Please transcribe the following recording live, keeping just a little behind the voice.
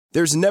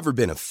There's never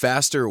been a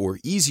faster or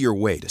easier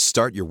way to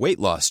start your weight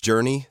loss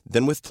journey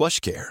than with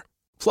PlushCare.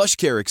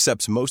 PlushCare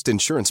accepts most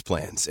insurance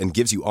plans and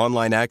gives you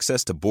online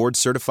access to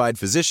board-certified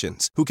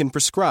physicians who can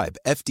prescribe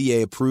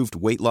FDA-approved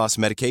weight loss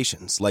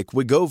medications like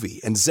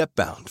Wegovy and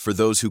Zepbound for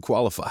those who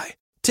qualify.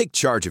 Take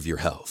charge of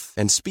your health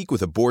and speak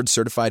with a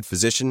board-certified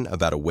physician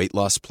about a weight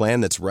loss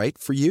plan that's right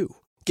for you.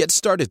 Get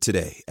started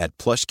today at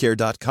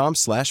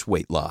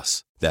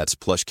plushcare.com/weight-loss. That's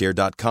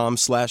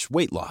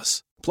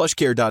plushcare.com/weight-loss.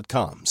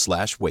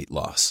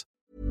 plushcare.com/weight-loss.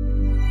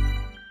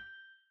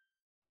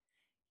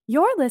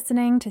 You're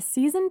listening to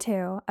Season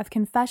 2 of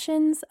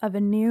Confessions of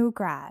a New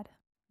Grad.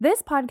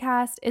 This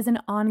podcast is an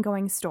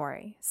ongoing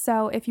story,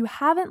 so if you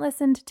haven't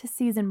listened to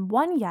Season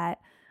 1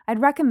 yet, I'd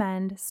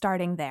recommend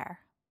starting there.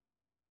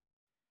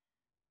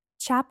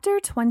 Chapter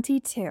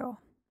 22.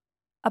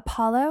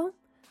 Apollo,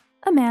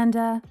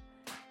 Amanda,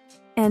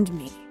 and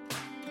me.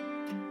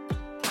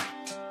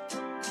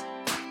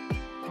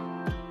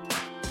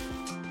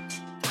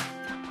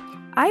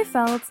 I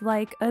felt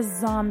like a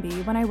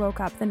zombie when I woke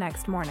up the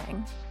next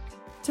morning.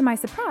 To my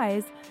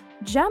surprise,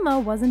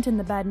 Gemma wasn't in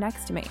the bed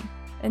next to me.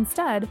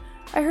 Instead,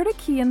 I heard a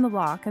key in the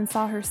lock and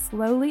saw her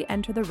slowly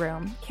enter the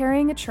room,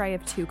 carrying a tray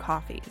of 2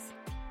 coffees.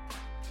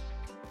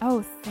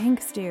 "Oh,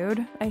 thanks,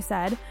 dude," I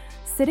said,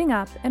 sitting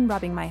up and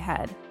rubbing my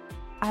head.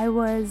 I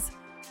was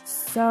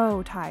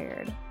so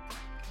tired.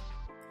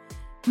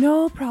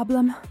 "No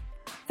problem.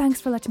 Thanks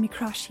for letting me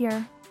crash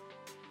here."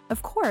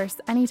 "Of course,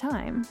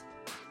 anytime."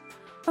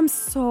 "I'm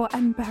so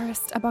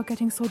embarrassed about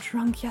getting so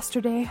drunk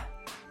yesterday."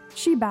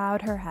 She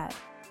bowed her head.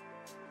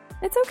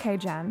 "It's okay,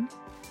 Jem.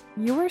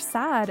 You were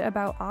sad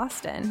about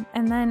Austin,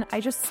 and then I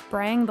just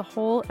sprang the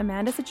whole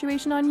Amanda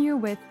situation on you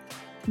with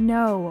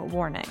no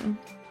warning."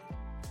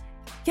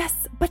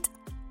 "Yes, but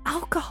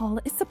alcohol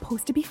is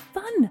supposed to be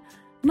fun,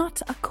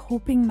 not a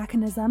coping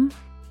mechanism."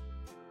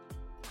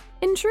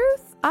 In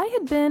truth, I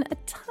had been a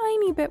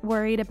tiny bit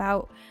worried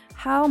about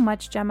how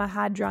much Gemma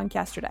had drunk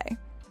yesterday.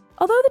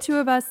 Although the two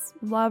of us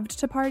loved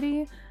to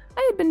party,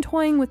 I had been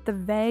toying with the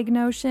vague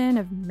notion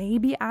of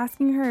maybe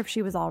asking her if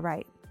she was all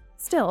right.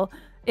 Still,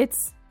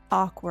 it's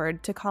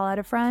awkward to call out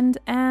a friend,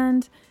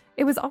 and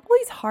it was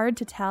always hard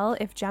to tell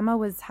if Gemma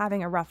was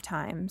having a rough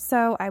time,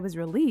 so I was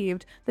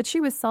relieved that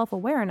she was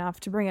self-aware enough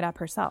to bring it up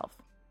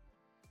herself.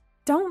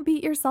 "Don't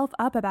beat yourself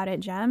up about it,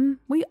 Gem.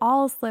 We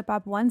all slip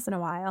up once in a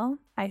while,"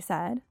 I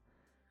said.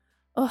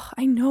 "Ugh,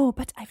 I know,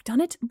 but I've done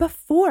it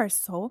before,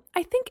 so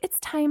I think it's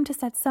time to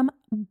set some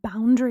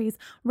boundaries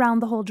around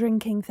the whole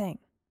drinking thing."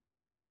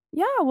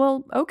 "Yeah,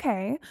 well,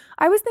 okay.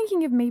 I was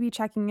thinking of maybe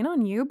checking in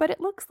on you, but it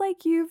looks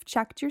like you've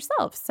checked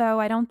yourself, so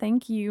I don't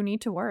think you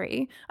need to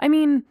worry. I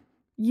mean,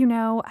 you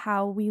know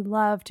how we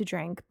love to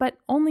drink, but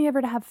only ever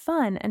to have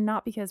fun and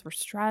not because we're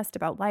stressed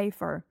about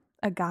life or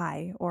a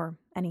guy or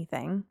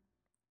anything."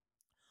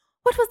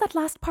 "What was that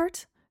last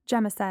part?"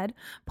 Gemma said,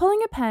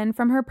 pulling a pen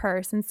from her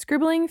purse and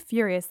scribbling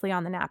furiously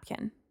on the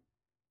napkin.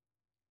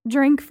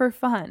 "Drink for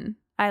fun,"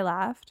 I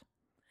laughed.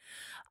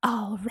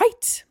 "All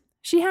right."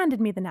 She handed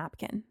me the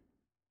napkin.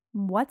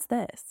 "What's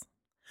this?"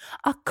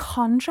 "A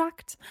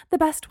contract. The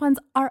best ones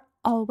are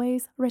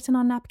always written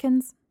on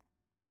napkins."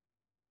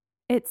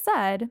 It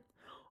said,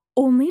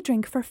 "Only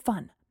drink for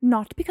fun,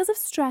 not because of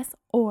stress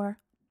or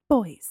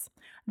boys.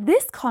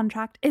 This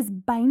contract is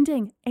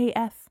binding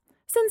AF.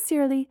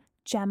 Sincerely,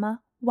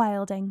 Gemma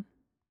Wilding."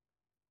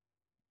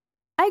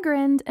 I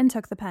grinned and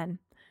took the pen.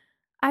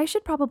 I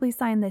should probably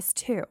sign this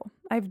too.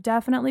 I've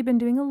definitely been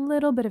doing a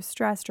little bit of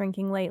stress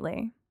drinking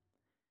lately.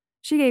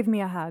 She gave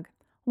me a hug.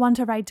 "Want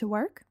a ride to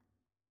work?"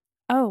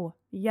 "Oh,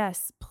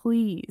 yes,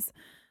 please.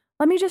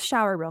 Let me just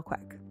shower real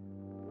quick."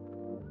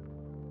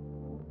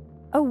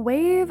 A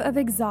wave of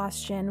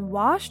exhaustion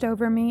washed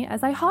over me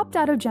as I hopped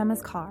out of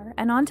Gemma's car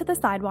and onto the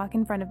sidewalk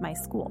in front of my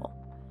school.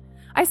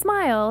 I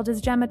smiled as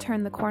Gemma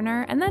turned the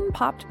corner and then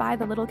popped by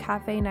the little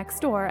cafe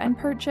next door and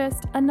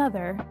purchased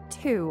another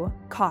 2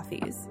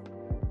 coffees.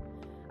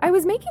 I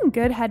was making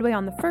good headway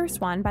on the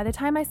first one by the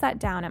time I sat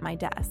down at my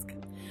desk.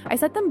 I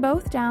set them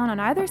both down on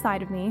either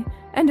side of me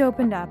and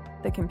opened up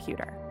the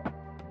computer.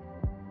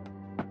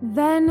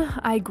 Then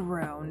I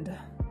groaned.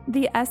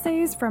 The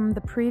essays from the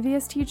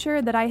previous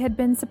teacher that I had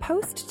been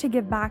supposed to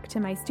give back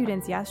to my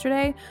students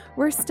yesterday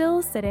were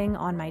still sitting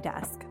on my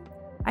desk.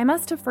 I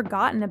must have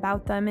forgotten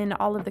about them in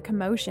all of the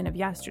commotion of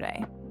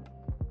yesterday.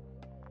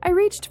 I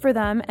reached for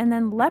them and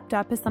then leapt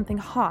up as something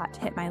hot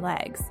hit my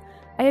legs.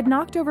 I had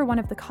knocked over one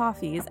of the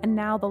coffees, and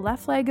now the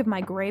left leg of my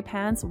gray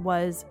pants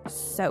was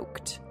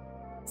soaked.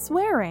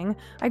 Swearing,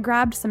 I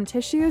grabbed some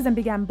tissues and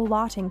began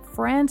blotting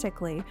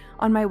frantically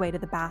on my way to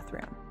the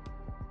bathroom.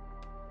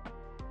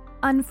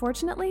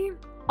 Unfortunately,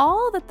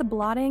 all that the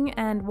blotting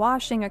and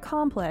washing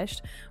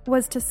accomplished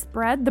was to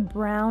spread the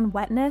brown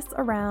wetness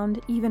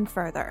around even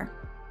further.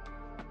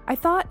 I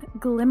thought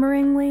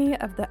glimmeringly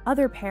of the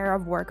other pair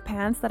of work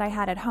pants that I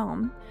had at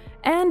home,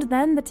 and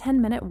then the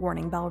 10-minute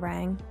warning bell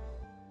rang.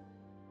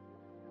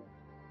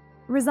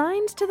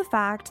 Resigned to the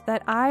fact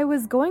that I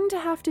was going to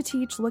have to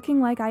teach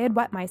looking like I had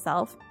wet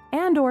myself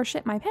and or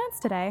shit my pants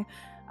today,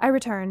 I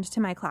returned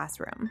to my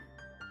classroom.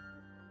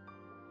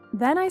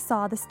 Then I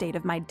saw the state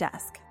of my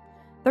desk.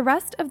 The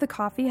rest of the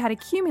coffee had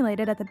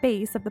accumulated at the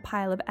base of the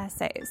pile of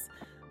essays.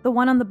 The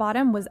one on the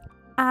bottom was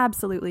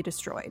absolutely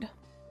destroyed.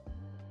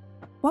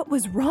 What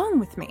was wrong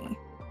with me?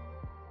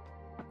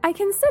 I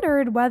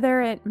considered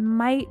whether it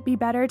might be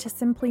better to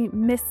simply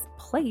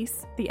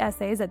misplace the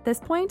essays at this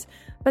point,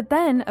 but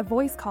then a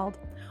voice called,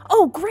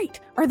 "Oh, great!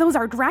 Are those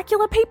our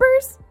Dracula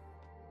papers?"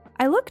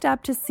 I looked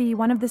up to see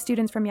one of the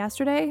students from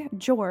yesterday,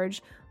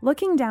 George,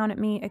 looking down at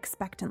me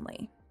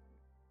expectantly.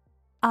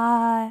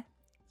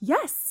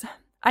 Yes,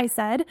 I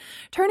said,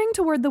 turning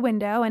toward the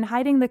window and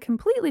hiding the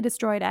completely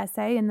destroyed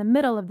essay in the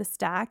middle of the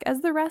stack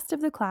as the rest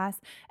of the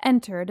class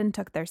entered and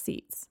took their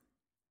seats.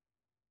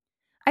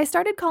 I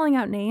started calling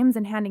out names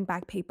and handing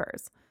back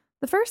papers.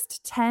 The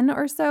first 10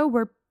 or so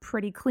were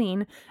pretty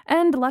clean,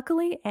 and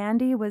luckily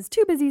Andy was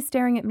too busy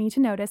staring at me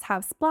to notice how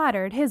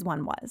splattered his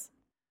one was.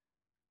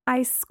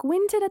 I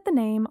squinted at the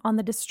name on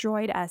the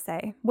destroyed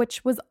essay,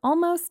 which was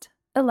almost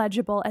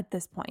illegible at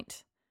this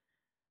point.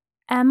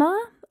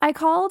 "Emma?" I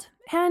called,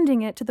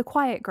 handing it to the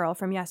quiet girl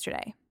from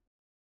yesterday.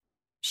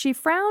 She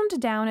frowned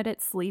down at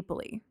it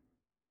sleepily.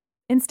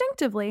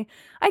 Instinctively,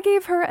 I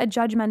gave her a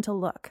judgmental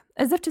look,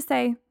 as if to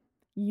say,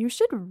 "You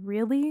should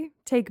really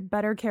take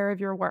better care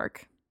of your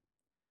work."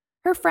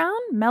 Her frown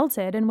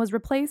melted and was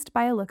replaced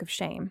by a look of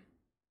shame.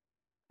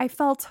 I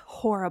felt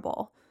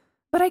horrible,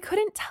 but I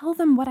couldn't tell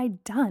them what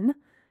I'd done.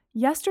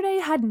 Yesterday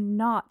had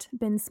not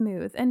been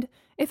smooth, and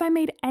if I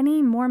made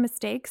any more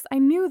mistakes, I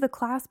knew the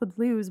class would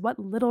lose what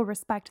little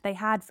respect they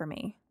had for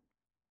me.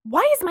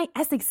 "Why is my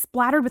essay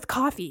splattered with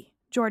coffee?"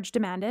 George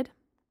demanded.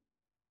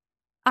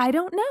 "I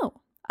don't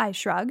know," I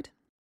shrugged.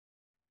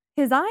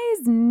 His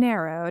eyes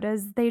narrowed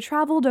as they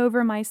traveled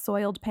over my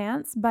soiled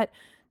pants, but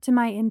to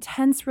my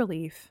intense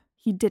relief,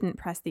 he didn't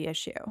press the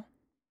issue.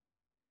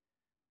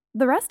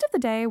 The rest of the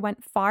day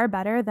went far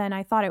better than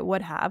I thought it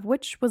would have,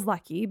 which was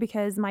lucky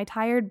because my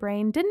tired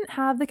brain didn't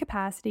have the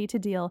capacity to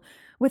deal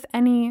with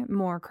any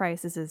more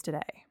crises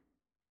today.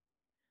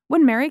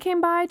 When Mary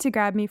came by to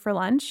grab me for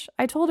lunch,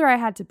 I told her I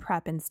had to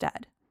prep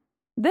instead.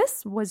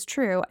 This was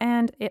true,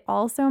 and it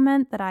also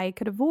meant that I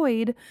could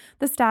avoid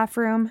the staff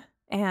room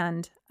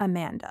and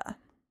Amanda.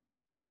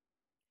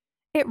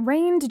 It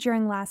rained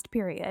during last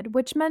period,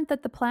 which meant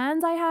that the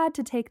plans I had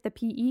to take the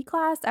PE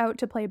class out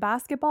to play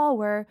basketball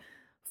were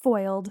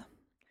foiled.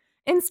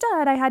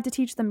 Instead, I had to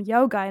teach them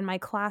yoga in my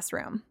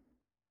classroom.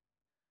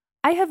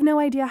 I have no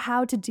idea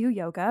how to do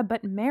yoga,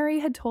 but Mary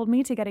had told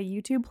me to get a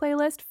YouTube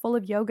playlist full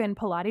of yoga and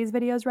Pilates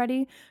videos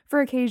ready for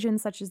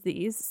occasions such as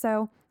these,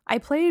 so I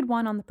played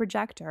one on the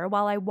projector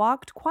while I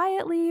walked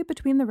quietly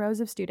between the rows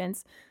of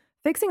students,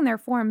 fixing their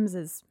forms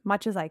as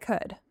much as I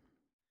could.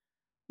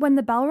 When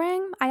the bell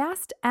rang, I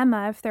asked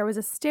Emma if there was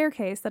a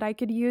staircase that I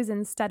could use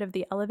instead of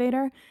the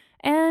elevator,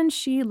 and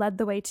she led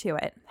the way to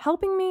it,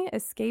 helping me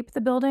escape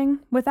the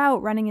building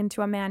without running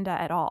into Amanda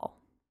at all.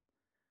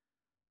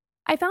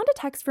 I found a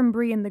text from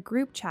Bree in the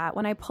group chat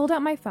when I pulled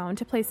out my phone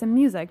to play some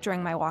music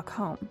during my walk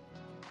home.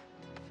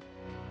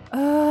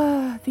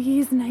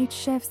 These night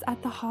shifts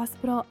at the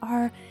hospital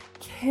are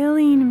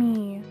killing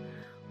me.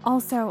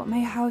 Also,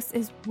 my house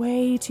is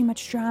way too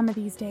much drama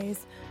these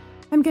days.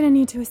 I'm gonna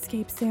need to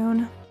escape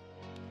soon.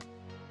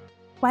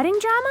 "Wedding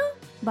drama?"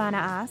 Lana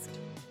asked.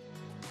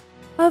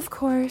 "Of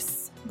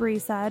course," Bree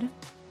said.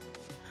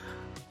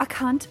 "I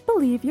can't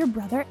believe your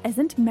brother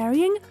isn't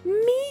marrying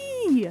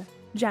me,"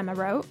 Gemma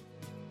wrote.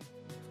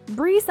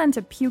 Bree sent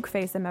a puke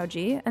face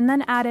emoji and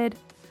then added,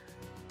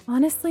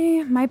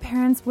 "Honestly, my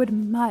parents would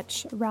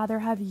much rather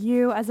have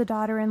you as a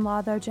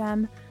daughter-in-law though,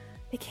 Gem.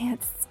 They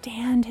can't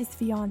stand his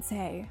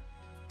fiancée."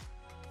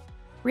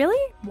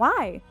 "Really?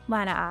 Why?"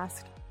 Lana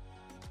asked.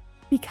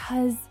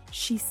 "Because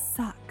she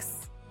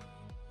sucks."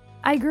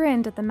 I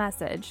grinned at the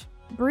message.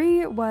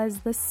 Bree was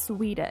the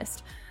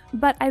sweetest,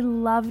 but I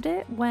loved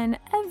it when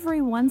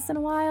every once in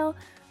a while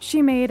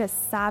she made a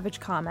savage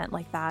comment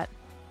like that.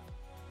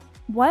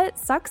 "What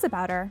sucks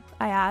about her?"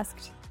 I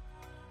asked.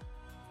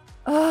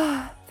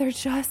 They're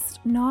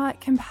just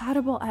not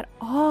compatible at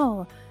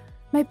all.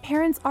 My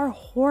parents are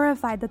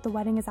horrified that the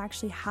wedding is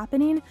actually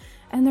happening,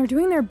 and they're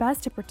doing their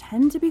best to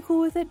pretend to be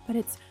cool with it, but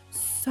it's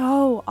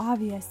so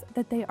obvious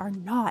that they are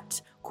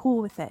not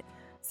cool with it.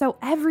 So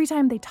every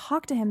time they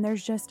talk to him,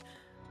 there's just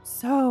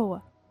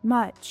so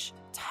much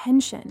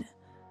tension.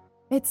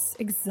 It's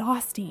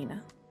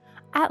exhausting.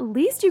 "At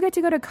least you get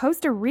to go to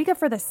Costa Rica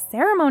for the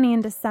ceremony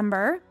in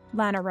December,"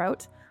 Lana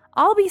wrote.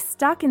 "I'll be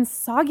stuck in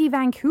soggy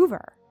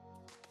Vancouver."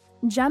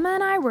 Gemma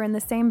and I were in the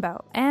same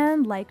boat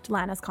and liked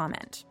Lana's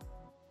comment.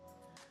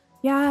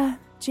 "Yeah,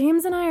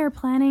 James and I are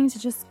planning to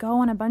just go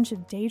on a bunch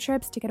of day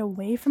trips to get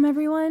away from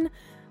everyone,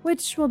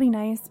 which will be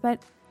nice,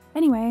 but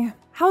anyway,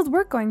 how's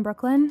work going,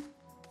 Brooklyn?"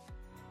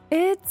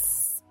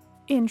 "It's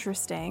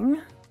interesting,"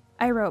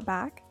 I wrote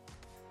back.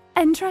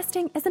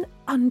 "Interesting is an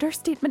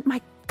understatement,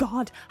 my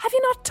God. Have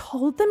you not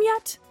told them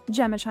yet?"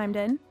 Gemma chimed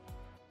in.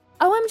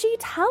 "OMG,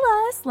 tell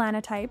us,"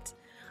 Lana typed.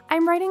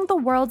 "I'm writing the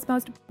world's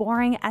most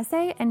boring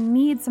essay and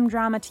need some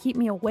drama to keep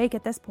me awake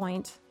at this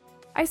point."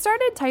 I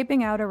started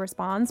typing out a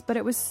response, but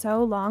it was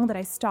so long that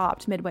I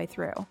stopped midway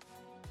through.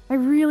 I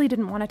really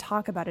didn't want to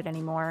talk about it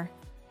anymore.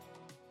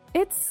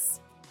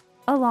 It's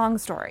a long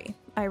story,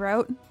 I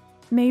wrote.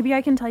 Maybe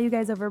I can tell you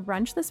guys over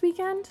brunch this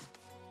weekend?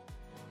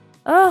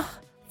 Ugh,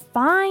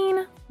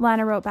 fine,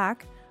 Lana wrote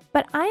back,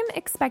 but I'm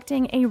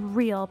expecting a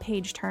real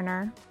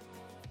page-turner.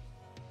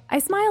 I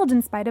smiled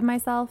in spite of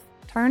myself,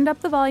 turned up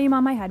the volume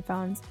on my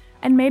headphones,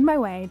 and made my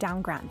way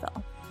down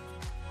Granville.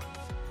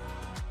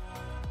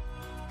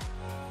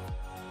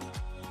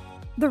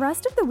 The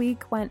rest of the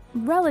week went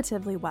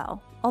relatively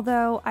well,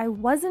 although I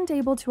wasn't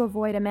able to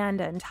avoid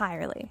Amanda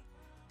entirely.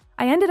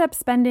 I ended up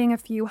spending a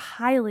few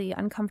highly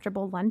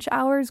uncomfortable lunch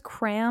hours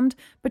crammed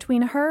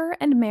between her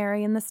and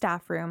Mary in the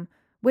staff room,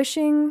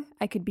 wishing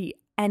I could be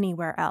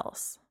anywhere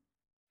else.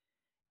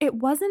 It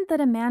wasn't that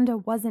Amanda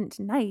wasn't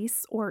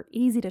nice or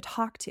easy to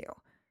talk to.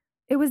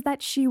 It was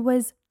that she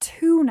was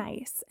too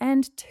nice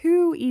and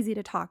too easy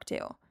to talk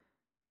to.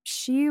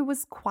 She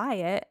was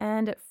quiet,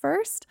 and at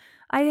first,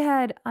 I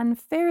had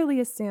unfairly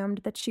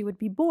assumed that she would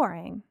be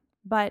boring,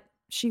 but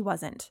she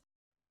wasn't.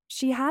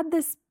 She had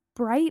this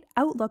bright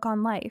outlook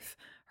on life.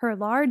 Her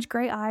large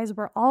gray eyes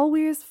were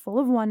always full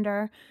of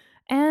wonder,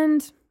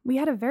 and we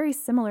had a very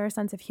similar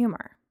sense of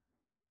humor.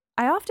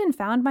 I often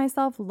found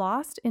myself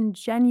lost in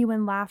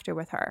genuine laughter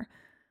with her,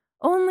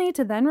 only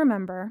to then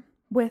remember,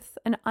 with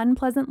an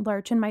unpleasant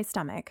lurch in my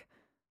stomach,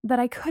 that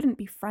I couldn't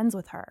be friends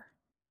with her.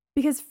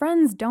 Because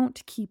friends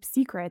don't keep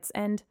secrets,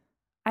 and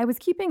I was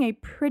keeping a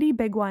pretty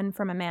big one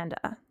from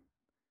Amanda.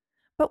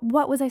 But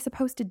what was I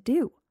supposed to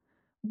do?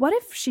 What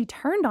if she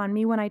turned on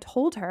me when I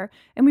told her,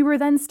 and we were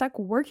then stuck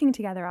working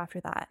together after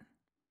that?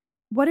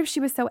 What if she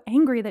was so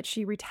angry that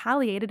she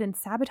retaliated and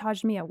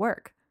sabotaged me at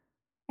work?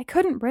 I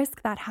couldn't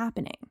risk that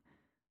happening.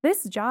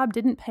 This job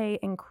didn't pay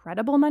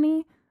incredible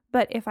money,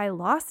 but if I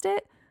lost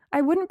it, I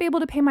wouldn't be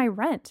able to pay my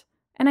rent,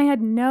 and I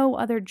had no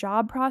other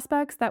job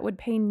prospects that would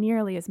pay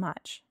nearly as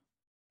much.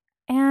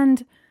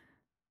 And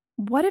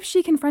what if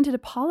she confronted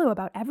Apollo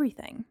about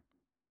everything?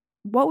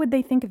 What would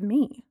they think of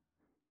me?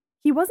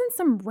 He wasn't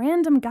some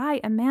random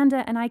guy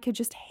Amanda and I could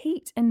just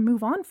hate and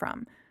move on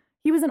from.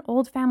 He was an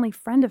old family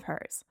friend of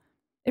hers.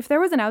 If there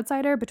was an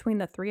outsider between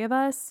the three of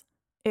us,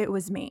 it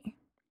was me.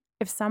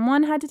 If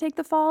someone had to take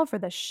the fall for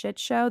the shit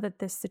show that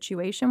this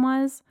situation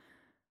was,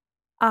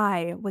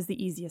 I was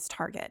the easiest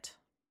target.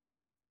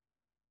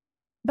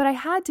 But I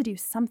had to do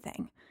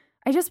something.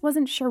 I just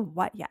wasn't sure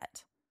what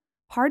yet.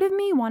 Part of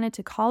me wanted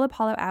to call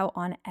Apollo out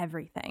on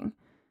everything.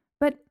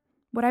 But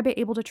would I be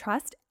able to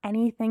trust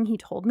anything he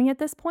told me at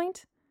this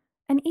point?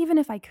 And even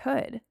if I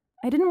could,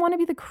 I didn't want to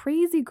be the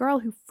crazy girl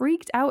who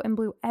freaked out and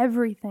blew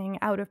everything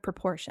out of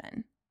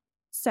proportion.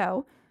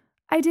 So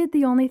I did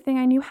the only thing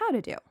I knew how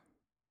to do.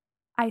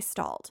 I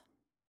stalled.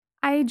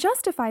 I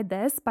justified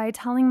this by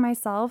telling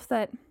myself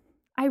that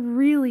I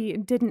really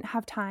didn't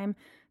have time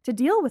to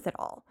deal with it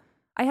all.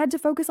 I had to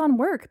focus on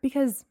work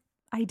because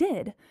I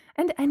did.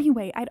 And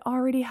anyway, I'd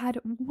already had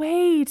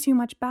way too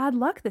much bad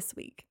luck this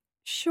week.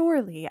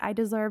 Surely I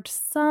deserved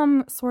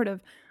some sort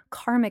of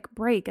karmic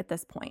break at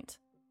this point.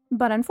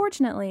 But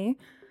unfortunately,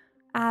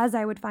 as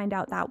I would find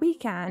out that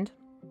weekend,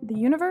 the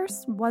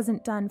universe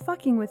wasn't done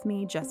fucking with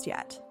me just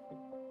yet.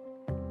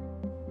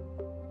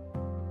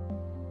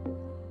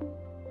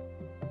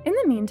 In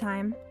the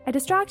meantime, I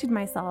distracted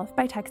myself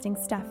by texting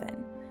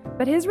Stefan,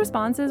 but his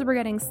responses were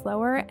getting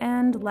slower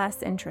and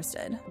less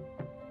interested.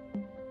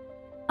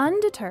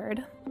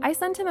 Undeterred, I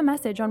sent him a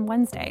message on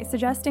Wednesday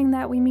suggesting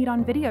that we meet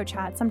on video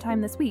chat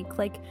sometime this week,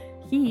 like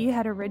he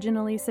had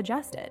originally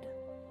suggested.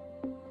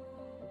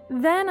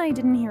 Then I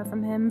didn't hear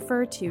from him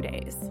for 2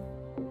 days.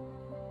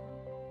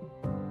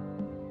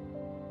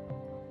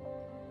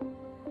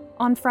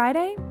 On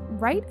Friday,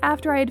 right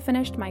after I had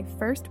finished my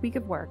first week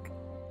of work,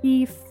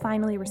 he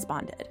finally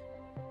responded.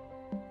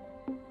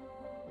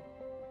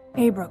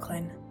 Hey,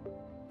 Brooklyn.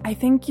 I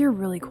think you're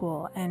really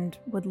cool and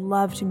would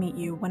love to meet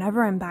you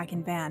whenever I'm back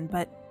in Van,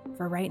 but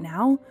for right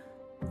now,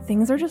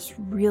 things are just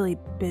really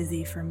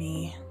busy for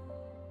me.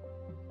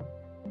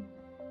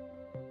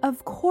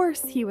 Of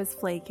course he was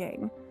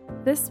flaking.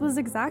 This was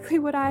exactly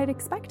what I had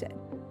expected.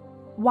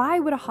 Why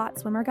would a hot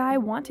swimmer guy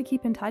want to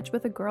keep in touch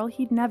with a girl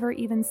he'd never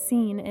even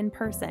seen in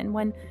person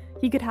when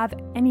he could have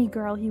any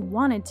girl he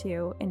wanted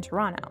to in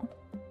Toronto?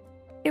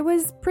 It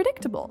was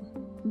predictable,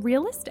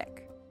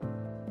 realistic,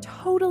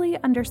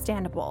 totally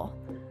understandable.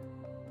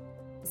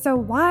 So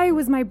why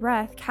was my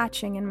breath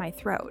catching in my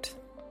throat?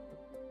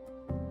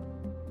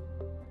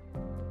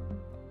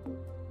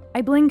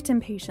 I blinked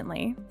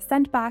impatiently,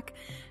 sent back,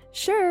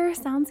 "Sure,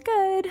 sounds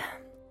good,"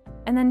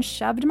 and then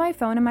shoved my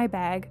phone in my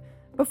bag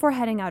before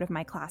heading out of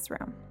my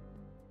classroom.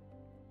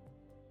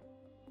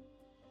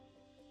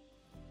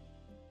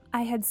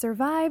 I had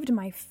survived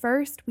my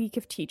first week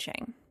of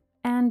teaching,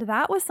 and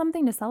that was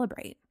something to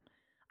celebrate.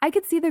 I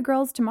could see the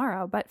girls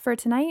tomorrow, but for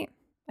tonight,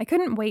 I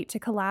couldn't wait to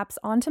collapse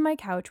onto my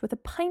couch with a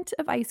pint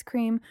of ice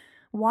cream,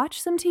 watch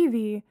some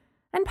TV,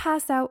 and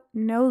pass out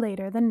no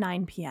later than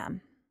 9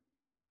 p.m.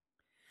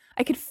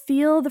 I could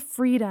feel the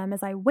freedom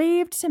as I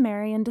waved to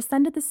Mary and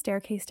descended the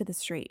staircase to the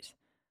street.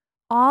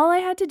 All I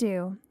had to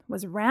do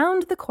was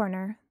round the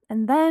corner,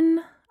 and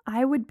then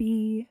I would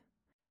be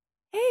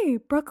Hey,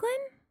 Brooklyn?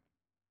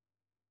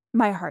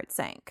 My heart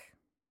sank.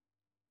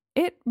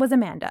 It was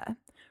Amanda,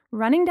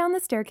 running down the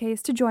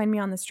staircase to join me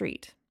on the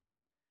street.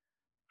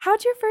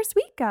 How'd your first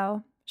week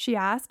go? She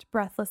asked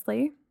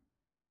breathlessly.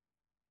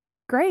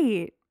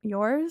 Great.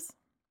 Yours?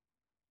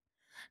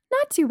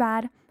 Not too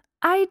bad.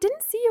 I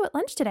didn't see you at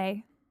lunch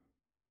today.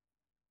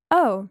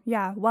 Oh,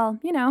 yeah, well,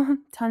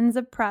 tons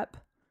of prep.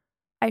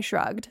 I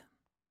shrugged.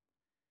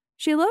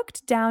 She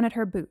looked down at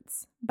her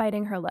boots,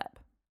 biting her lip.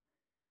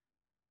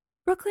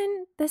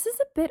 Brooklyn, this is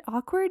a bit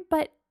awkward,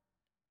 but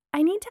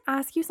I need to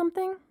ask you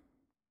something.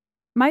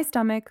 My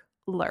stomach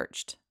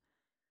lurched.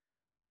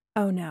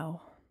 Oh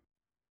no.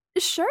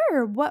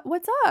 Sure,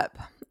 what's up?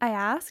 I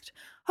asked,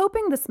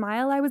 hoping the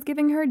smile I was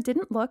giving her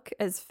didn't look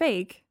as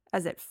fake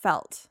as it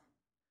felt.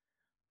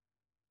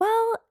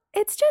 Well,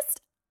 it's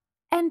just,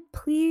 and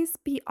please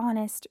be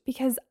honest,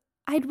 because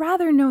I'd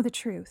rather know the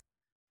truth.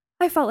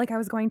 I felt like I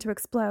was going to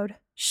explode.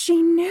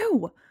 She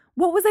knew.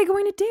 What was I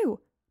going to do?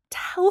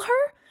 Tell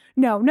her?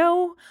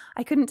 No,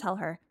 I couldn't tell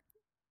her.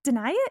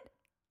 Deny it?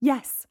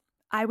 Yes,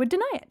 I would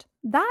deny it.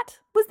 That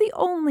was the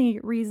only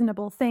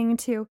reasonable thing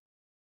to...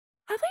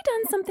 Have I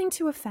done something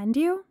to offend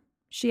you?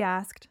 She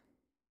asked.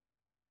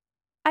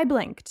 I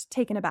blinked,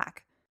 taken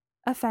aback.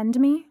 Offend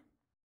me?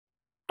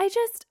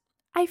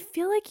 I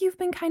feel like you've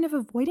been kind of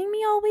avoiding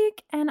me all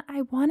week, and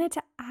I wanted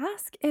to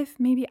ask if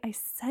maybe I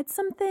said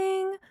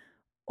something,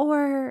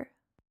 or...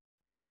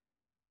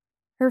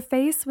 Her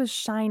face was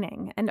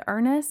shining and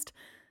earnest,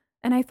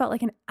 and I felt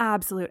like an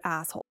absolute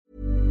asshole.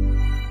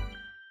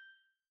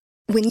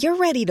 When you're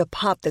ready to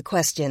pop the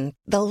question,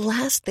 the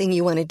last thing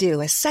you want to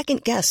do is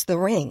second-guess the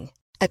ring.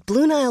 At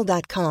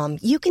BlueNile.com,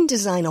 you can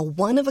design a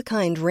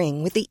one-of-a-kind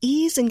ring with the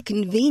ease and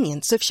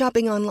convenience of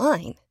shopping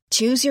online.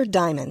 Choose your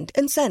diamond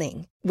and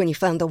setting. When you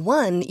find the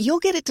one, you'll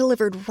get it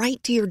delivered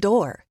right to your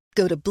door.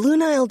 Go to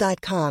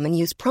BlueNile.com and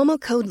use promo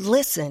code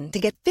LISTEN to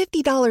get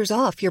 $50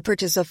 off your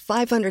purchase of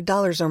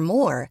 $500 or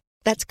more.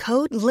 That's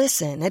code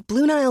LISTEN at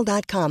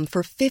BlueNile.com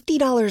for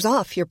 $50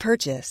 off your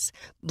purchase.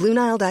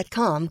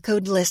 BlueNile.com,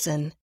 code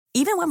LISTEN.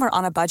 Even when we're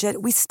on a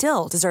budget, we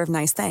still deserve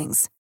nice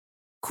things.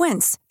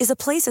 Quince is a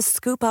place to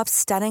scoop up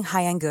stunning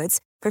high-end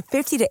goods for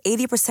 50 to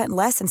 80%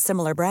 less than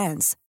similar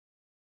brands.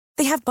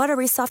 They have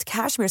buttery soft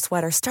cashmere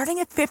sweaters starting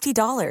at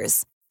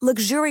 $50,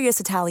 luxurious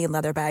Italian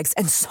leather bags,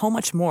 and so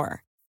much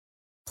more.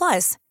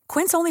 Plus,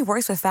 Quince only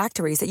works with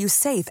factories that use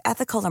safe,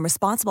 ethical, and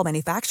responsible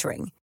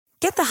manufacturing.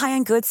 Get the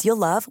high-end goods you'll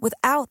love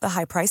without the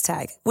high price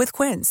tag with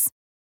Quince.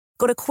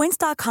 Go to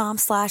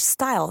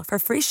quince.com/style for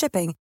free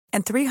shipping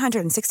and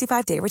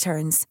 365-day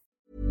returns.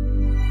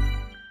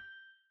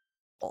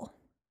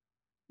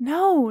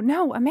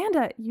 No,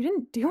 Amanda, you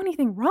didn't do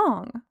anything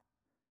wrong.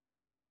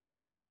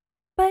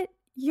 But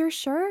you're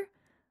sure?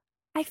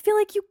 I feel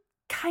like you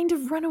kind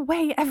of run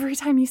away every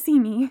time you see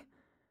me.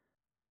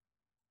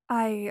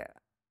 I'm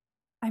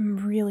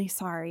really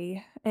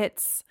sorry.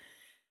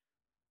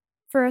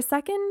 For a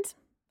second,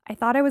 I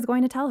thought I was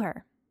going to tell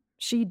her.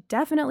 She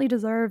definitely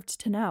deserved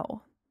to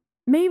know.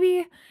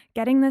 Maybe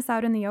getting this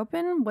out in the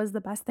open was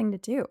the best thing to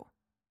do.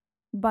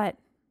 But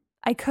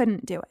I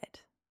couldn't do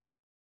it.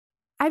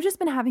 I've just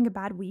been having a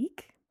bad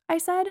week, I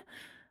said,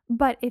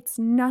 but it's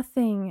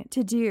nothing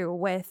to do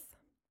with...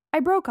 I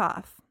broke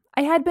off.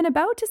 I had been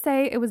about to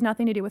say it was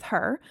nothing to do with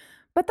her,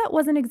 but that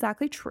wasn't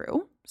exactly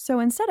true. So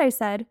instead I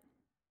said,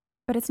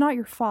 but it's not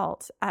your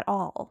fault at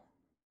all.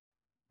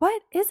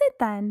 What is it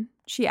then?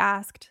 She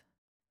asked.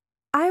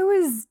 I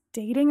was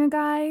dating a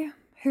guy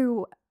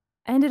who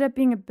ended up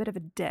being a bit of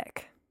a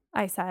dick,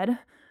 I said.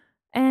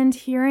 And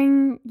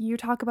hearing you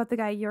talk about the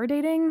guy you're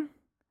dating,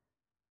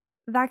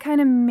 that kind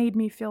of made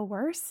me feel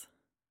worse.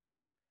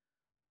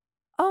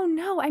 Oh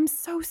no, I'm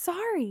so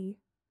sorry.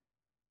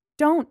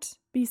 Don't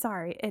be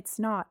sorry. It's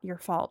not your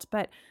fault.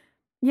 But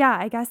yeah,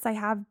 I guess I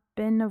have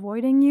been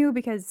avoiding you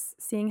because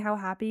seeing how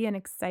happy and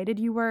excited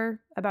you were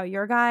about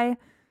your guy,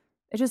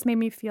 it just made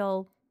me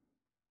feel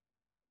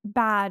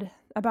bad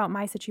about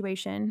my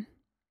situation.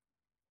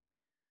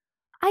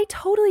 I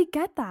totally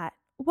get that.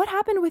 What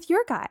happened with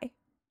your guy?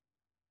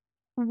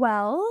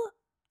 Well,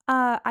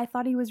 I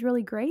thought he was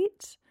really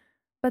great,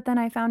 but then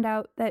I found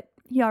out that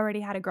he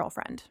already had a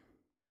girlfriend.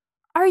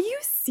 Are you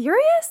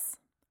serious?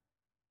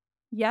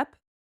 Yep.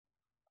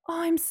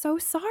 Oh, I'm so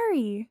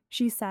sorry,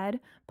 she said,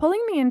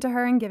 pulling me into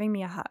her and giving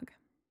me a hug.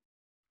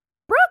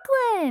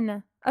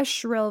 Brooklyn! A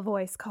shrill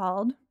voice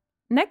called.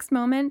 Next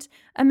moment,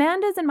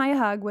 Amanda's and my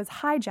hug was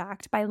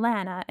hijacked by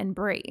Lana and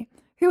Bree,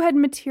 who had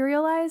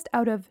materialized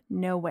out of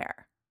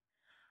nowhere.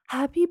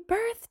 Happy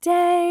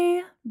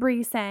birthday,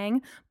 Bree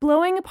sang,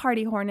 blowing a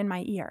party horn in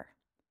my ear.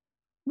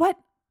 What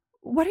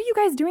are you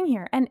guys doing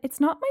here? And it's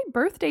not my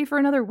birthday for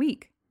another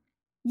week.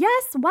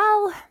 Yes,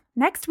 well,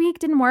 next week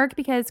didn't work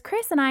because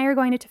Chris and I are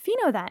going to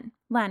Tofino then,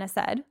 Lana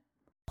said.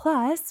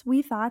 Plus,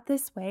 we thought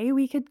this way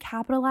we could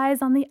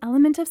capitalize on the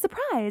element of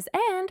surprise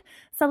and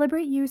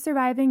celebrate you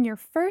surviving your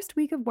first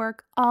week of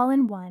work all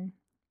in one,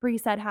 Bree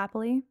said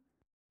happily.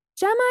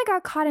 Gemma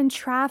got caught in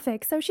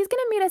traffic, so she's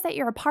going to meet us at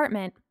your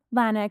apartment.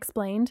 Lana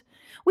explained.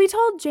 "We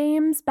told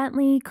James,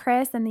 Bentley,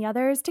 Chris, and the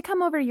others to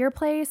come over to your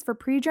place for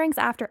pre-drinks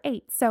after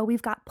 8, so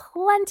we've got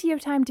plenty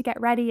of time to get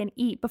ready and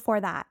eat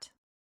before that."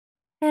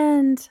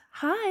 "And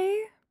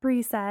hi,"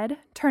 Bree said,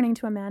 turning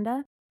to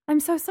Amanda. "I'm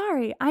so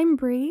sorry. I'm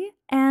Bree,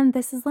 and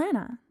this is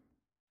Lana."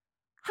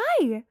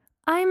 "Hi,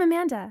 I'm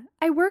Amanda.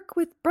 I work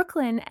with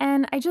Brooklyn,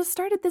 and I just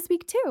started this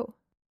week too."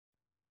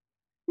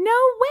 "No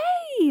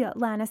way,"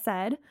 Lana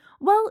said.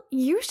 "Well,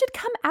 you should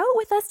come out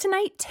with us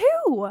tonight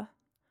too."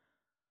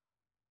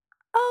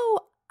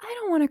 "Oh, I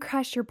don't want to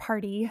crash your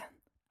party,"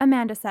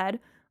 Amanda said,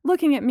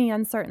 looking at me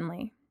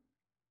uncertainly.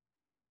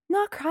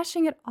 "Not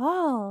crashing at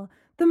all.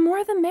 The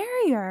more the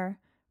merrier,"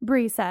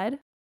 Bree said.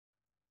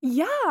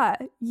 "Yeah,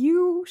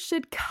 you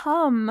should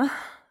come,"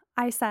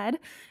 I said,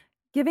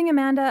 giving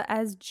Amanda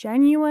as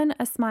genuine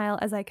a smile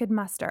as I could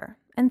muster,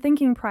 and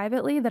thinking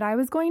privately that I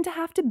was going to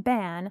have to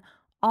ban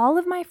all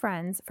of my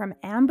friends from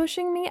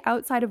ambushing me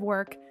outside of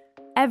work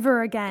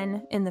ever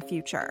again in the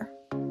future.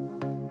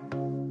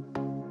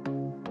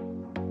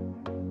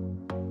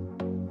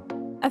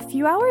 A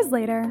few hours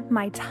later,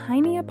 my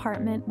tiny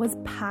apartment was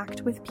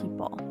packed with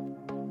people.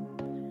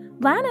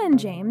 Lana and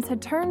James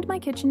had turned my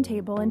kitchen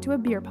table into a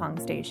beer pong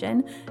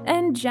station,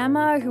 and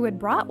Gemma, who had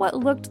brought what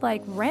looked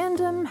like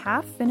random,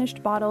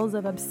 half-finished bottles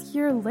of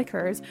obscure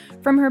liquors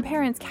from her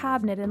parents'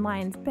 cabinet in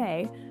Lions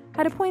Bay,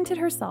 had appointed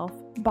herself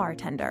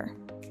bartender.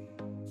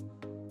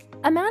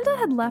 Amanda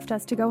had left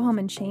us to go home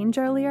and change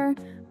earlier,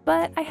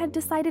 but I had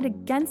decided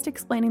against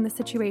explaining the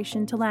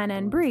situation to Lana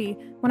and Bree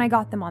when I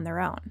got them on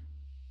their own.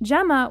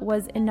 Gemma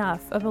was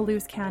enough of a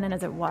loose cannon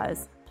as it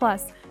was.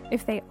 Plus,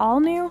 if they all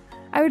knew,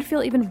 I would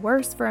feel even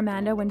worse for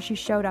Amanda when she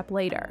showed up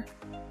later.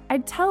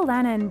 I'd tell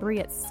Lana and Bree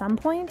at some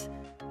point,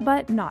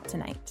 but not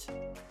tonight.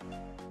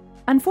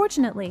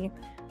 Unfortunately,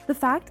 the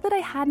fact that I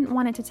hadn't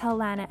wanted to tell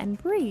Lana and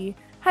Bree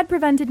had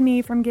prevented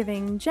me from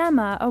giving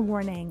Gemma a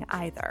warning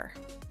either.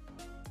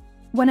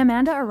 When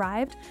Amanda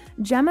arrived,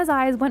 Gemma's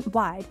eyes went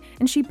wide,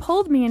 and she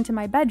pulled me into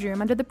my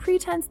bedroom under the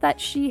pretense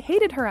that she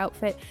hated her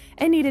outfit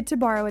and needed to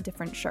borrow a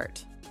different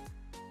shirt.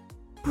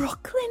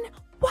 "Brooklyn,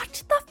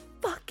 what the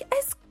fuck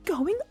is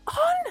going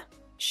on?"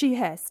 she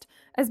hissed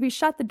as we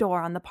shut the door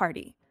on the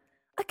party.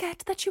 "I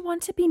get that you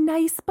want to be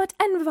nice, but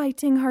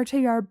inviting her to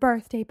your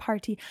birthday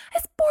party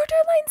is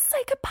borderline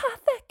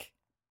psychopathic."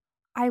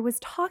 I was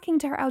talking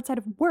to her outside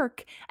of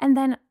work, and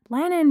then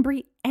Lana and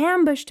Bree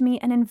ambushed me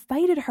and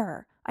invited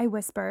her, I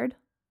whispered.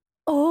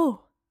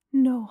 "Oh,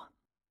 no.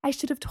 I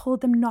should have told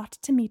them not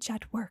to meet you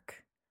at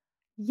work."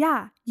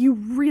 "Yeah, you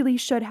really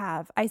should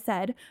have," I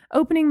said,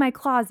 opening my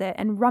closet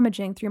and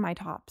rummaging through my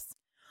tops.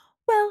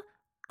 "Well,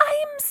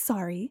 I'm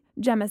sorry,"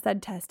 Gemma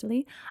said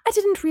testily. "I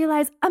didn't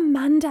realize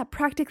Amanda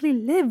practically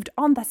lived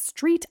on the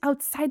street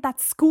outside that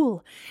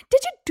school.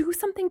 Did you do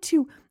something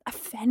to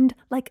offend,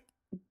 like,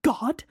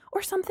 God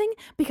or something?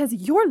 Because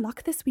your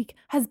luck this week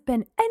has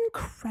been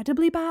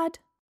incredibly bad."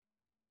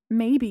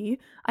 "Maybe,"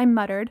 I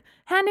muttered,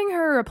 handing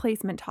her a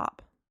replacement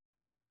top.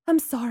 "I'm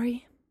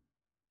sorry."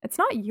 "It's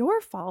not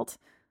your fault.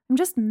 I'm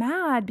just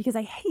mad because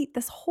I hate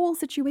this whole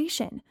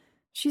situation.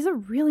 She's a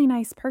really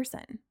nice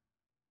person."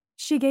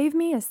 She gave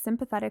me a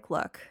sympathetic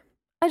look,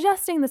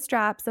 adjusting the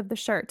straps of the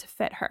shirt to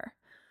fit her.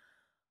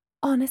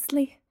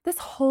 "Honestly, this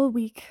whole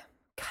week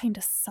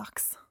kinda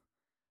sucks."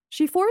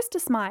 She forced a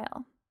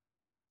smile.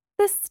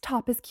 "This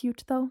top is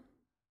cute, though."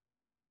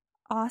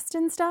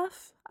 "Austin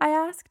stuff?" I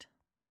asked.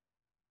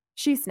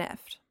 She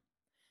sniffed.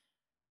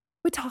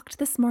 "We talked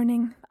this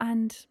morning,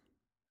 and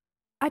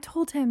I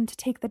told him to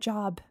take the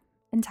job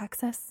in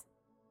Texas."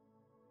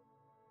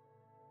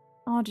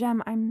 "Aw,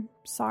 Gem, I'm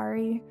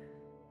sorry,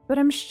 but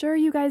I'm sure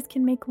you guys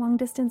can make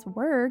long-distance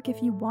work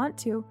if you want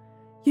to.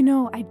 You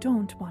know I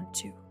don't want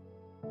to."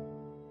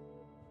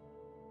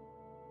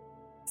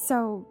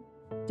 "So,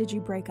 did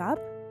you break up?"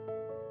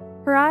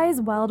 Her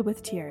eyes welled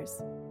with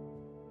tears.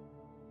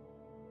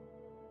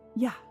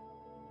 "Yeah."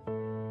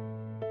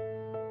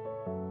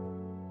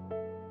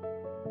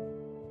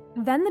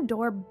 Then the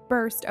door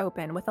burst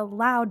open with a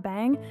loud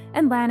bang,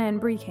 and Lana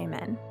and Bree came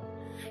in.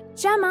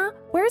 "Gemma,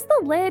 where's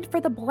the lid for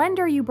the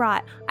blender you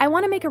brought? I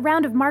want to make a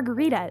round of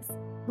margaritas."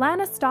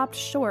 Lana stopped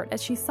short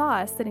as she saw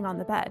us sitting on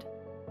the bed.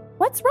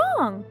 "What's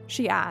wrong?"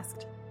 she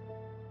asked.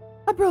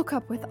 "I broke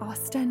up with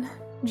Austin,"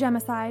 Gemma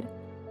sighed.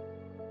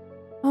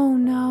 "Oh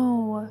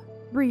no,"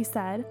 Bree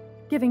said,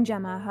 giving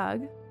Gemma a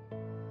hug.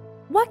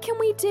 "What can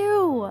we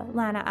do?"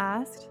 Lana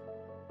asked.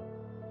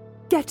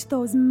 "Get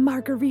those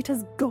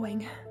margaritas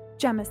going,"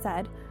 Gemma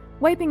said,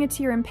 wiping a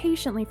tear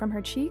impatiently from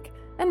her cheek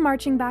and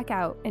marching back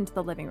out into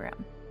the living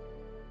room.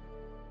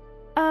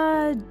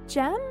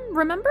 Gem,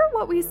 remember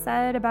what we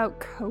said about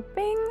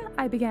coping?"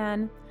 I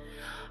began.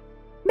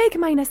 "Make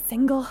mine a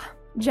single,"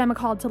 Gemma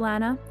called to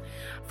Lana.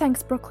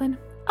 "Thanks, Brooklyn.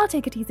 I'll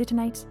take it easy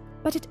tonight,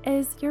 but it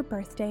is your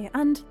birthday,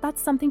 and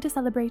that's something to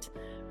celebrate,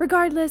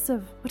 regardless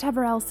of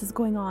whatever else is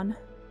going on."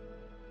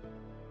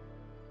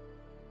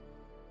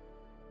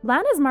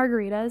 Lana's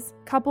margaritas,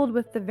 coupled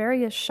with the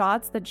various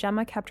shots that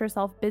Gemma kept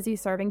herself busy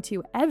serving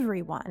to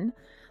everyone,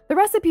 the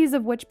recipes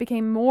of which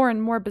became more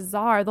and more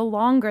bizarre the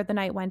longer the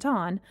night went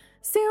on,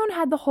 soon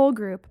had the whole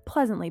group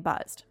pleasantly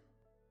buzzed.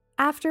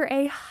 After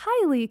a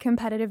highly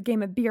competitive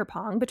game of beer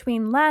pong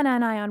between Lana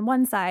and I on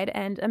one side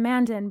and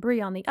Amanda and Bree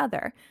on the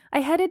other, I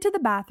headed to the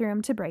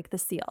bathroom to break the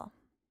seal.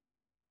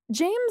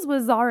 James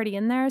was already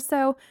in there,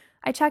 so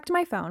I checked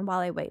my phone while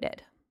I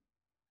waited.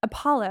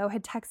 Apollo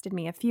had texted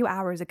me a few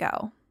hours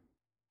ago.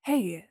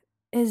 "Hey,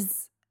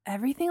 is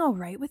everything all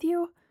right with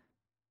you?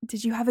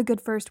 Did you have a good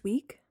first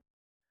week?"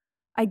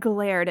 I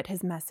glared at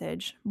his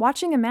message,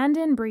 watching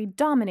Amanda and Bree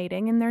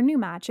dominating in their new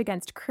match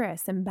against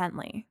Chris and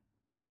Bentley.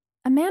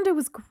 Amanda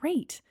was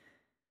great.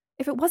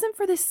 If it wasn't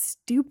for this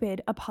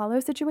stupid Apollo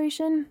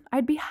situation,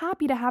 I'd be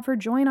happy to have her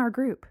join our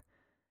group.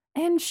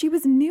 And she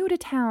was new to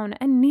town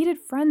and needed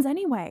friends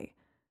anyway.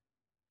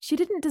 She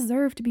didn't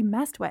deserve to be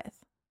messed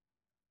with.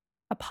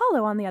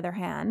 Apollo, on the other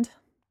hand...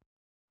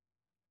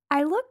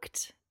 I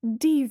looked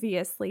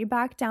deviously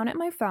back down at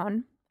my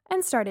phone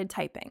and started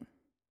typing.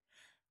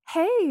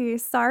 "Hey,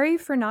 sorry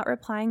for not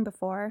replying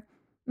before.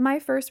 My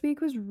first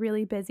week was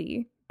really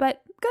busy,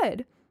 but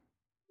good.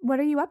 What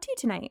are you up to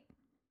tonight?"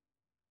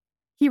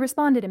 He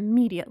responded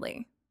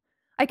immediately.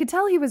 I could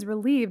tell he was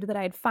relieved that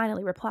I had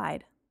finally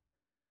replied.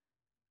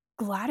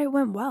 "Glad it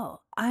went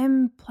well.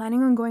 I'm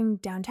planning on going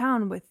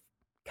downtown with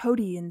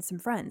Cody and some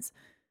friends.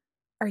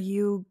 Are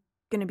you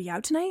gonna be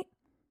out tonight?"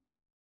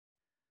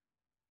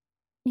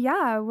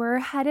 "Yeah, we're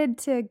headed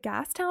to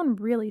Gastown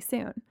really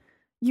soon.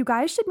 You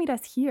guys should meet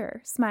us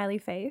here," smiley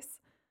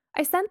face.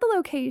 I sent the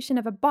location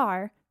of a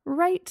bar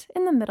right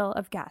in the middle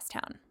of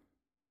Gastown.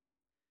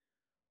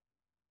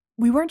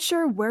 "We weren't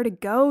sure where to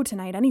go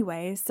tonight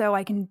anyway, so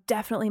I can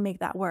definitely make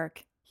that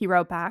work," he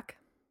wrote back.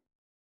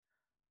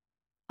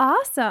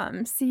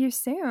 "Awesome, see you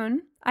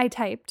soon," I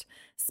typed,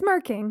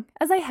 smirking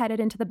as I headed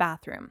into the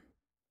bathroom.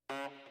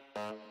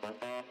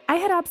 I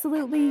had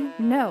absolutely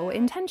no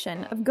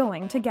intention of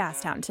going to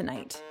Gastown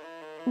tonight.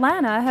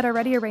 Lana had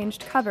already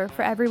arranged cover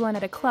for everyone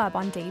at a club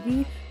on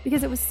Davie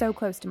because it was so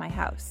close to my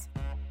house.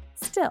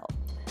 Still,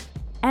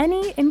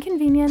 any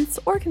inconvenience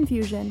or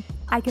confusion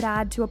I could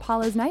add to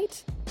Apollo's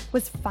night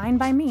was fine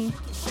by me.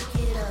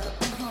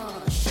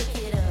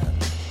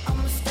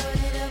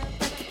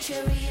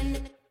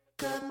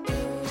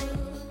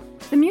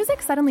 The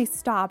music suddenly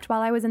stopped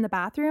while I was in the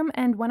bathroom,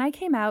 and when I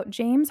came out,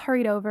 James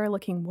hurried over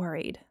looking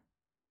worried.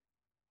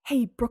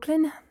 "Hey,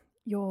 Brooklyn,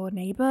 your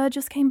neighbor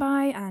just came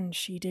by and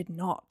she did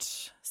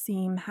not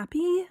seem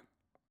happy."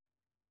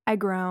 I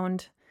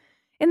groaned.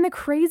 In the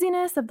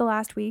craziness of the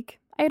last week,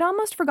 I had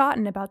almost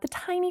forgotten about the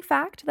tiny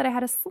fact that I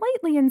had a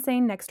slightly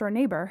insane next-door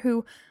neighbor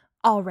who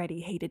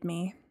already hated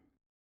me.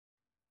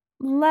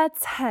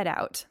 "Let's head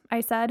out,"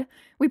 I said.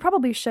 "We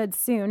probably should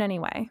soon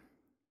anyway."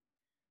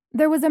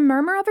 There was a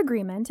murmur of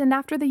agreement, and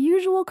after the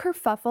usual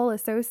kerfuffle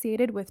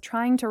associated with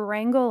trying to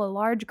wrangle a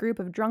large group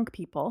of drunk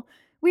people,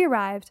 we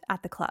arrived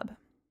at the club.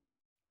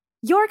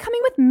 "You're coming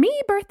with me,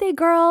 birthday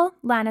girl,"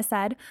 Lana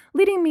said,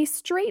 leading me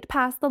straight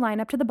past the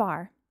lineup to the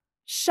bar.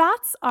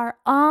 "Shots are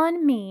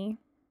on me."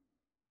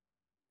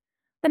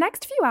 The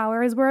next few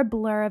hours were a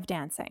blur of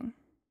dancing.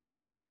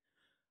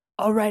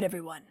 "All right,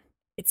 everyone,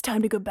 it's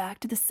time to go back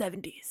to the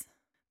 70s,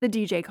 the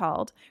DJ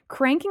called,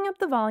 cranking up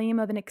the volume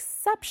of an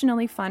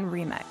exceptionally fun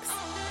remix.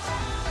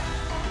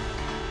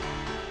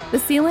 The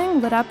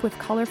ceiling lit up with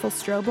colorful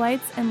strobe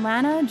lights, and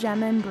Lana,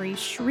 Gemma, and Bree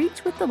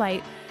shrieked with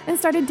delight and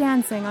started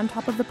dancing on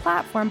top of the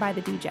platform by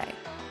the DJ.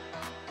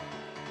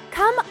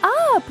 "Come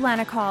up,"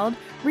 Lana called,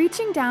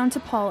 reaching down to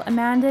pull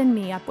Amanda and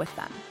me up with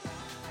them.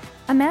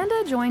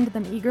 Amanda joined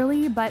them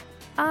eagerly, but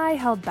I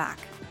held back,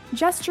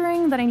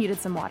 gesturing that I needed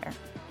some water.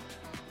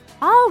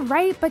 "All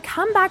right, but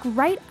come back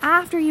right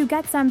after you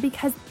get some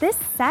because this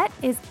set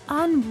is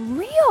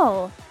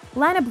unreal."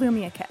 Lana blew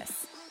me a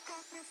kiss.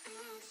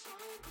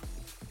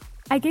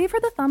 I gave her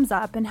the thumbs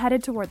up and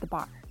headed toward the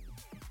bar.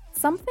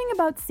 Something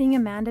about seeing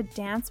Amanda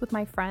dance with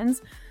my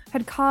friends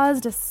had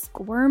caused a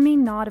squirmy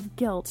knot of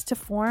guilt to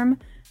form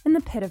in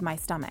the pit of my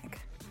stomach.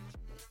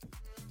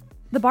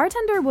 The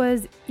bartender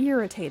was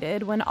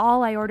irritated when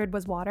all I ordered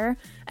was water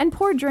and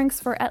poured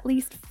drinks for at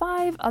least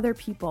 5 other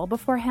people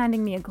before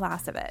handing me a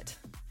glass of it.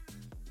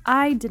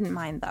 I didn't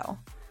mind, though.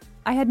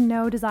 I had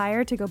no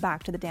desire to go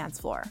back to the dance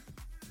floor.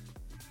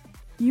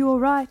 "You all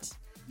right?"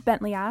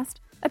 Bentley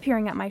asked,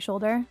 appearing at my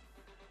shoulder.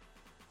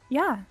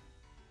 "Yeah."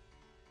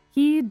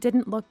 He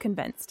didn't look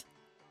convinced.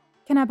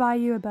 "Can I buy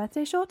you a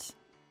birthday shot?"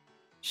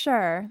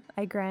 "Sure,"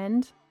 I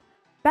grinned.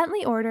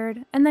 Bentley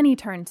ordered, and then he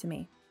turned to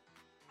me.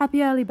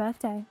 "Happy early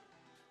birthday."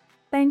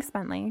 "Thanks,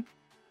 Bentley."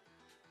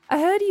 "I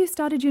heard you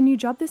started your new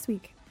job this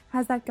week.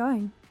 How's that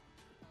going?"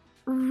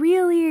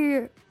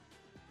 "Really?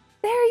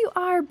 There you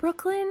are,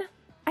 Brooklyn.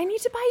 I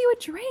need to buy you a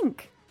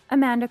drink,"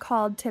 Amanda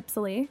called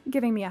tipsily,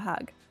 giving me a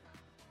hug.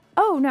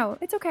 "Oh, no,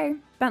 it's okay.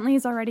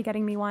 Bentley's already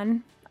getting me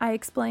one," I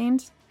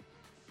explained.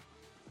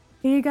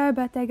 "Here you go,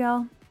 birthday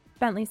girl,"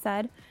 Bentley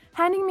said,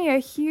 handing me a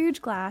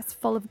huge glass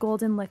full of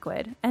golden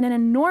liquid and an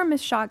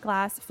enormous shot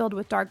glass filled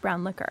with dark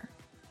brown liquor.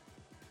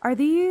 "Are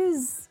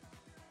these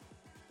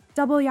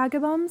double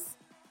Jager bombs?"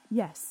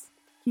 "Yes,"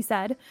 he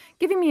said,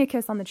 giving me a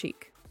kiss on the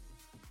cheek.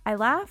 I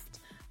laughed,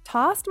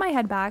 tossed my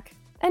head back,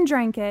 and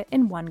drank it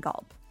in one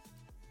gulp.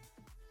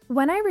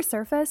 When I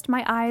resurfaced,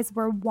 my eyes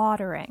were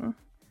watering.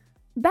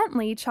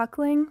 Bentley,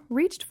 chuckling,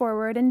 reached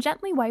forward and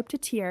gently wiped a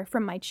tear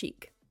from my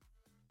cheek.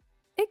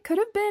 It could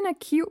have been a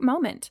cute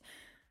moment,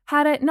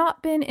 had it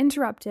not been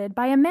interrupted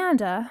by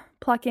Amanda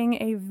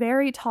plucking a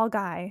very tall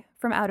guy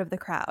from out of the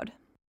crowd.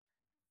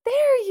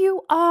 "There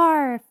you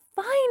are,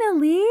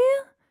 finally!"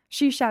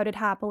 she shouted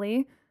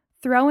happily,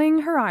 throwing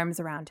her arms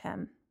around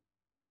him.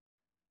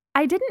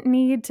 I didn't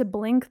need to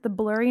blink the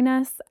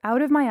blurriness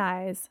out of my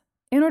eyes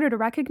in order to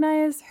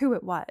recognize who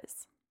it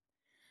was.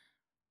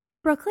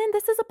 "Brooklyn,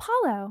 this is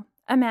Apollo,"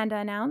 Amanda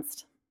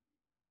announced.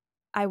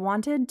 I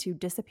wanted to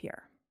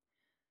disappear.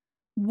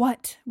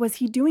 What was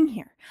he doing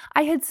here?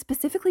 I had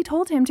specifically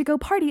told him to go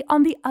party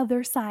on the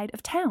other side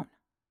of town.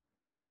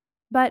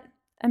 But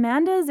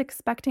Amanda's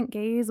expectant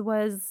gaze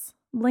was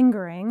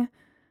lingering,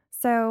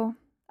 so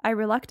I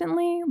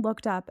reluctantly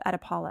looked up at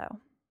Apollo.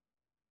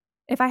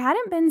 If I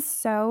hadn't been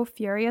so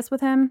furious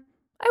with him,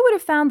 I would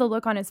have found the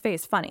look on his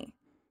face funny.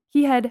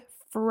 He had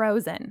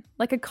frozen,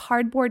 like a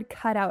cardboard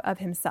cutout of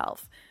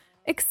himself,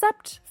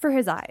 except for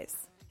his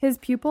eyes. His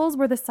pupils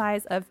were the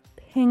size of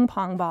ping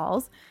pong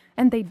balls,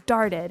 and they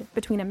darted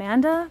between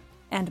Amanda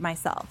and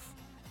myself.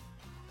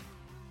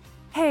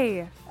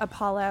 "Hey,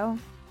 Apollo,"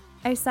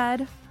 I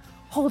said,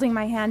 holding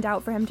my hand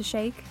out for him to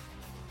shake.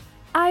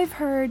 "I've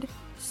heard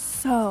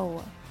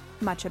so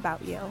much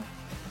about you."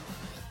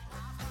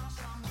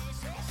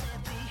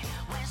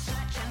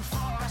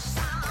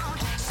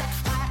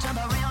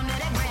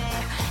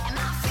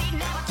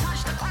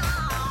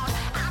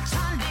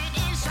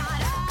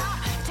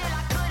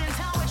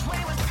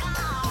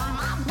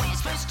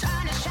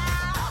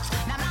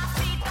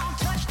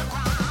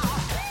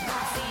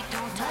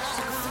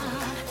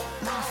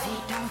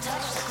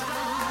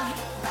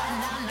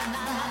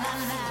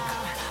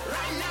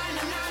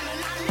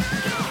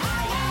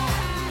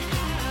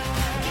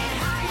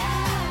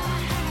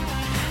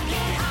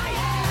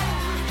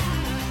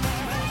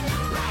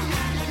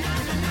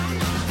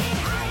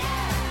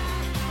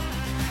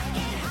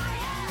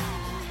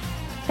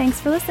 Thanks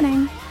for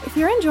listening. If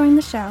you're enjoying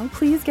the show,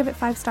 please give it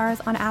 5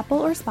 stars on Apple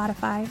or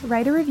Spotify,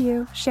 write a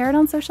review, share it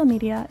on social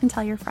media, and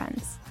tell your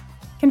friends.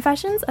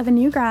 Confessions of a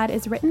New Grad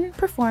is written,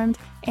 performed,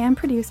 and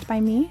produced by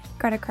me,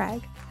 Greta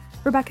Craig.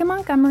 Rebecca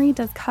Montgomery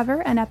does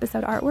cover and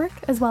episode artwork,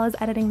 as well as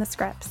editing the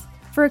scripts.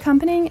 For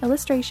accompanying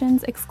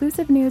illustrations,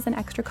 exclusive news, and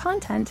extra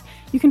content,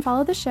 you can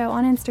follow the show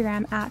on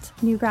Instagram at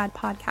New Grad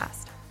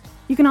Podcast.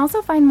 You can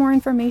also find more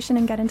information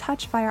and get in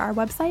touch via our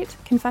website,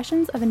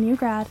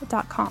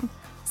 confessionsofanewgrad.com.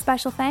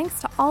 Special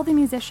thanks to all the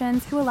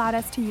musicians who allowed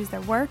us to use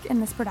their work in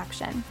this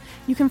production.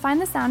 You can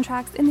find the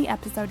soundtracks in the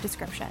episode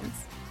descriptions.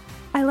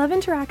 I love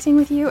interacting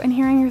with you and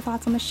hearing your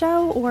thoughts on the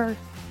show or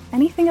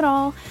anything at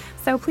all,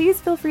 so please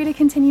feel free to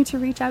continue to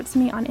reach out to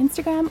me on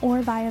Instagram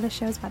or via the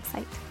show's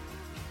website.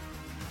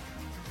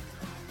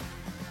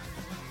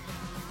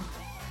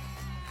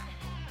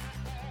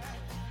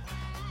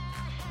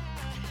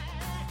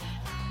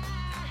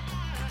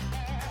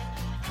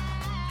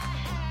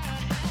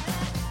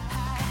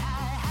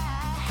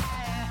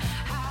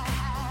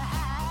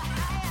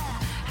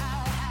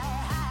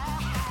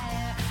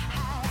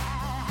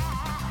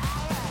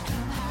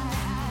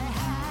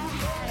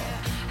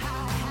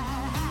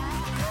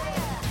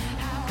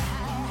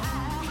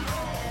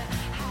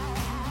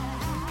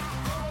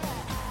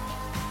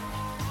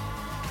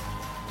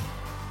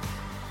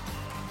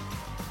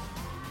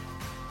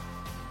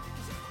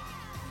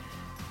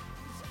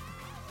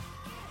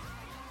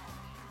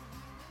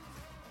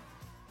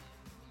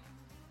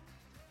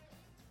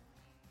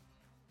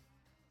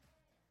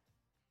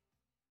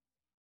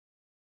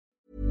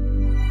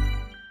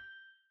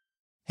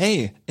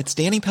 Hey, it's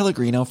Danny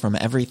Pellegrino from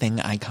Everything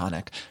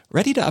Iconic.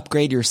 Ready to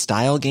upgrade your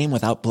style game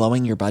without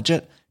blowing your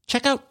budget?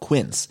 Check out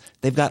Quince.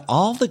 They've got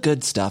all the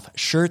good stuff,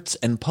 shirts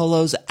and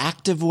polos,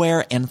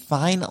 activewear, and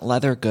fine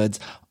leather goods,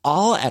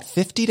 all at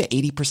 50 to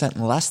 80%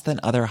 less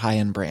than other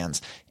high-end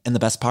brands. And the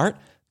best part?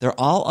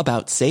 They're all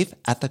about safe,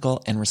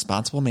 ethical, and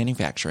responsible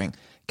manufacturing.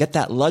 Get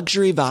that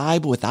luxury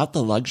vibe without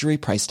the luxury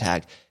price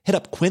tag. Hit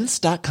up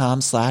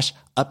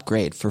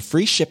quince.com/upgrade for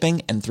free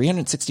shipping and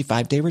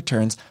 365-day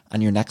returns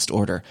on your next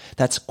order.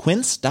 That's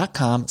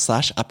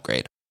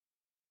quince.com/upgrade.